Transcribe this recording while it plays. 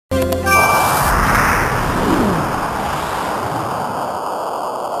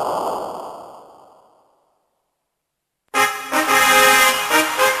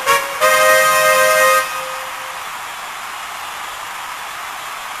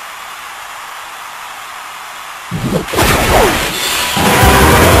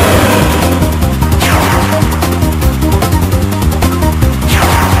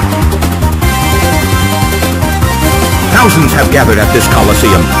Thousands have gathered at this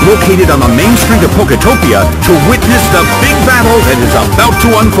Coliseum, located on the main street of Poketopia, to witness the big battle that is about to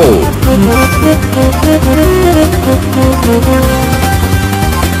unfold.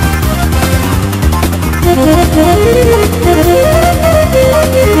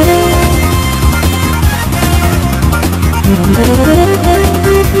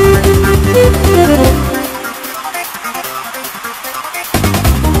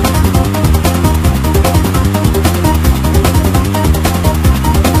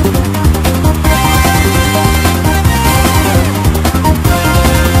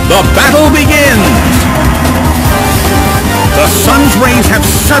 The battle begins! The sun's rays have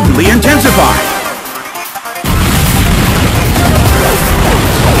suddenly intensified.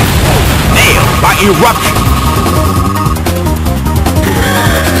 Nailed by Eruption.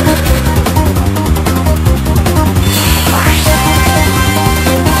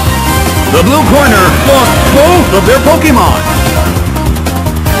 The blue corner lost both of their Pokémon.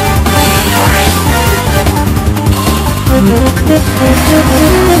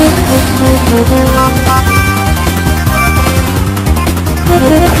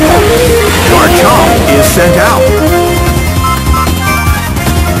 Garchomp is sent out.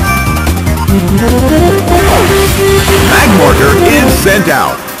 Magmortar is sent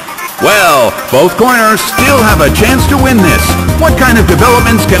out. Well, both corners still have a chance to win this. What kind of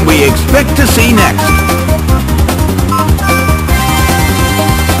developments can we expect to see next?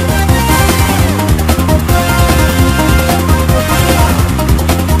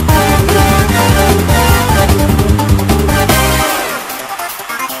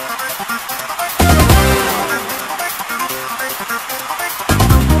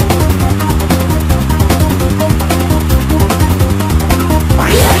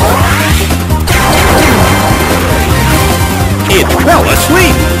 It fell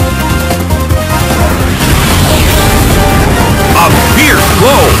asleep! A fierce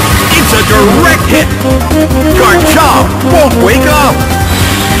blow! It's a direct hit! Garchomp won't wake up!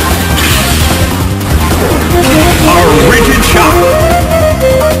 A rigid shot!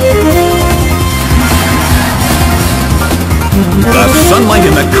 The sunlight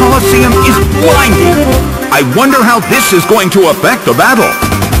in the Coliseum is blinding! I wonder how this is going to affect the battle!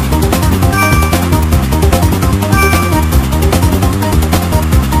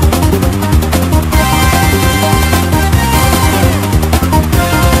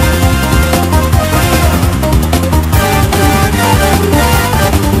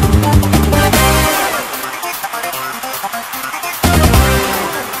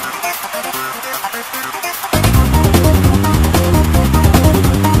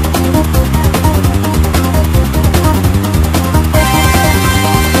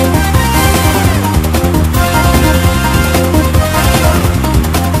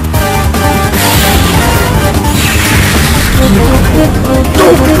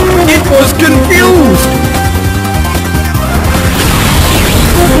 It was confused!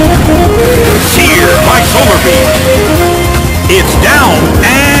 Seared by Solar Beam! It's down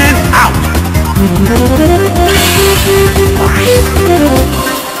and out!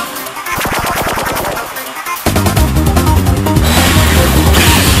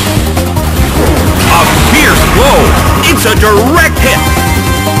 A fierce blow! It's a direct hit!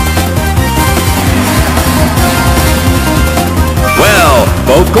 Well,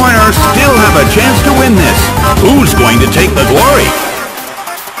 both corners still have a chance to win this. Who's going to take the glory?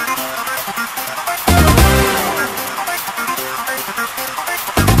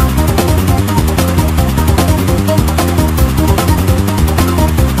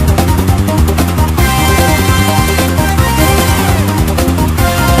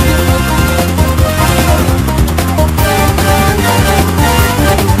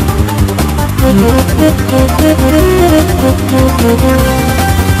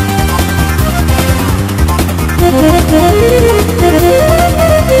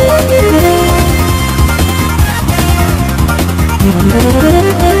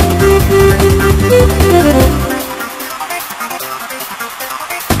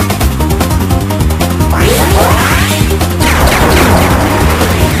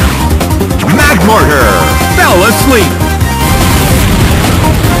 Magmortar fell asleep.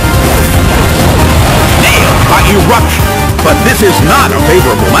 Nailed by Eruption. But this is not a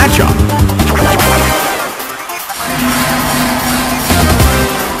favorable matchup.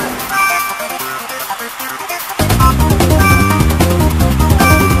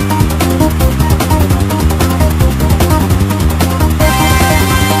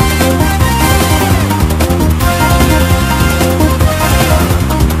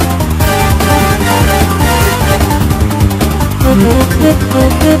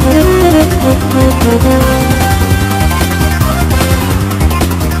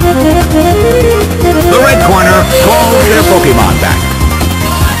 Pokémon back.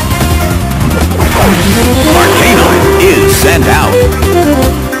 Arcanine is sent out.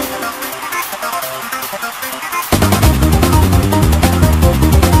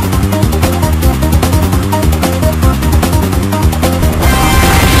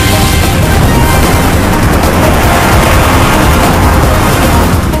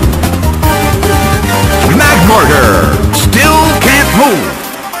 Magmortar still can't move.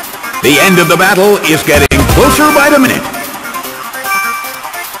 The end of the battle is getting closer by the minute.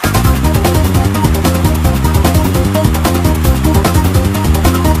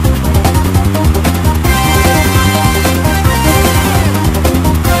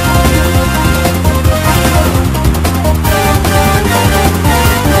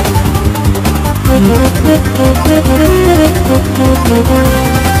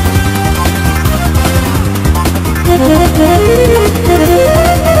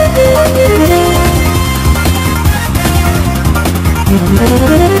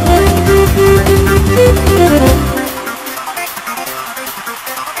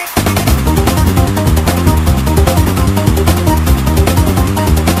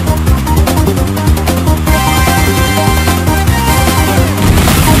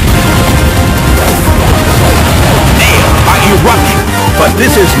 Eruption, but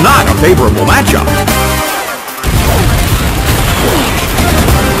this is not a favorable matchup.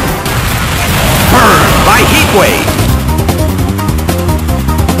 Burned by Heat Wave.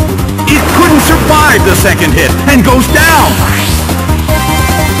 It couldn't survive the second hit and goes down.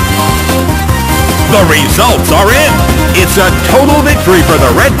 The results are in. It's a total victory for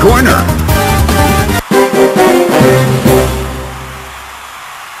the red corner.